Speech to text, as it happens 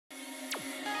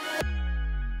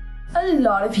A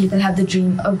lot of people have the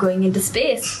dream of going into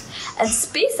space, and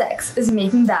SpaceX is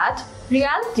making that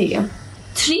reality.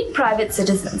 3 private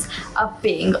citizens are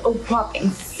paying a whopping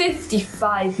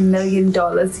 $55 million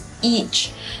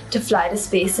each to fly to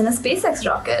space in a SpaceX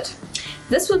rocket.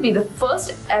 This will be the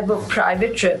first ever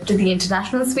private trip to the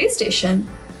International Space Station.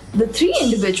 The 3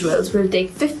 individuals will take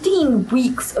 15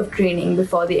 weeks of training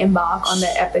before they embark on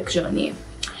their epic journey.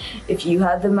 If you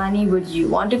had the money, would you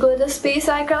want to go to space,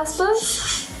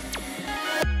 Igraasp?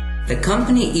 The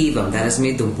company EVA that has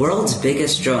made the world's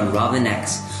biggest drone, Robin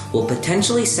X, will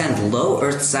potentially send low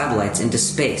Earth satellites into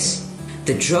space.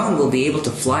 The drone will be able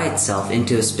to fly itself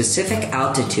into a specific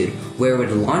altitude where it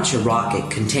would launch a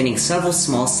rocket containing several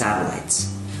small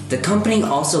satellites. The company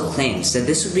also claims that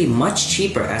this would be much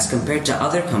cheaper as compared to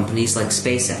other companies like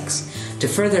SpaceX. To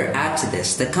further add to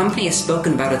this, the company has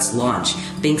spoken about its launch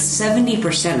being 70%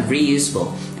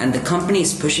 reusable, and the company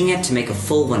is pushing it to make a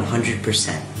full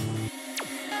 100%.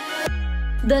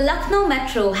 The Lucknow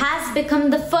Metro has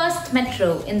become the first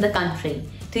metro in the country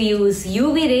to use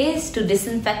UV rays to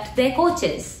disinfect their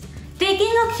coaches.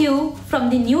 Taking a cue from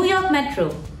the New York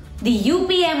Metro, the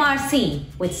UPMRC,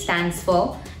 which stands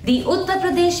for the Uttar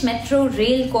Pradesh Metro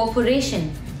Rail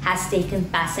Corporation, has taken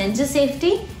passenger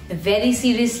safety very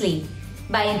seriously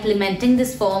by implementing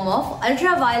this form of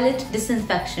ultraviolet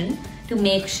disinfection to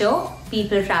make sure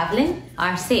people traveling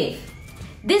are safe.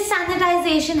 This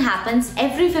sanitization happens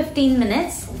every 15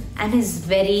 minutes and is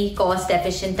very cost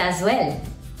efficient as well.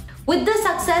 With the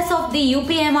success of the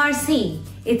UPMRC,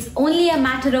 it's only a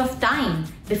matter of time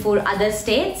before other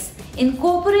states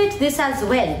incorporate this as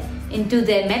well into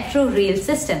their metro rail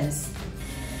systems.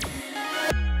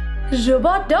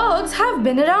 Robot dogs have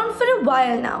been around for a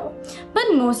while now,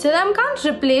 but most of them can't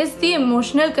replace the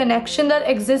emotional connection that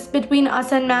exists between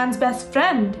us and man's best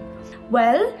friend.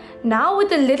 Well, now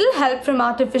with a little help from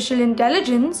artificial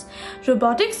intelligence,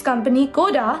 robotics company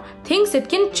Coda thinks it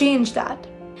can change that.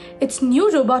 Its new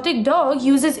robotic dog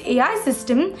uses AI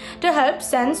system to help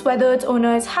sense whether its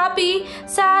owner is happy,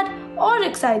 sad, or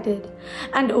excited.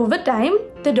 And over time,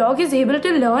 the dog is able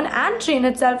to learn and train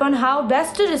itself on how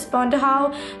best to respond to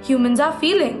how humans are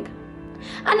feeling.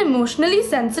 An emotionally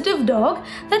sensitive dog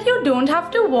that you don't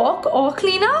have to walk or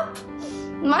clean up?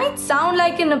 Might sound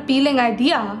like an appealing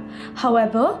idea.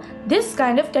 However, this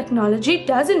kind of technology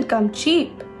doesn't come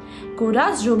cheap.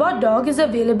 Coda's robot dog is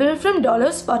available from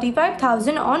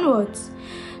 $45,000 onwards.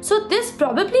 So this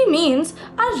probably means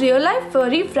our real-life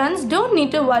furry friends don't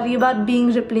need to worry about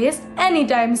being replaced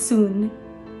anytime soon.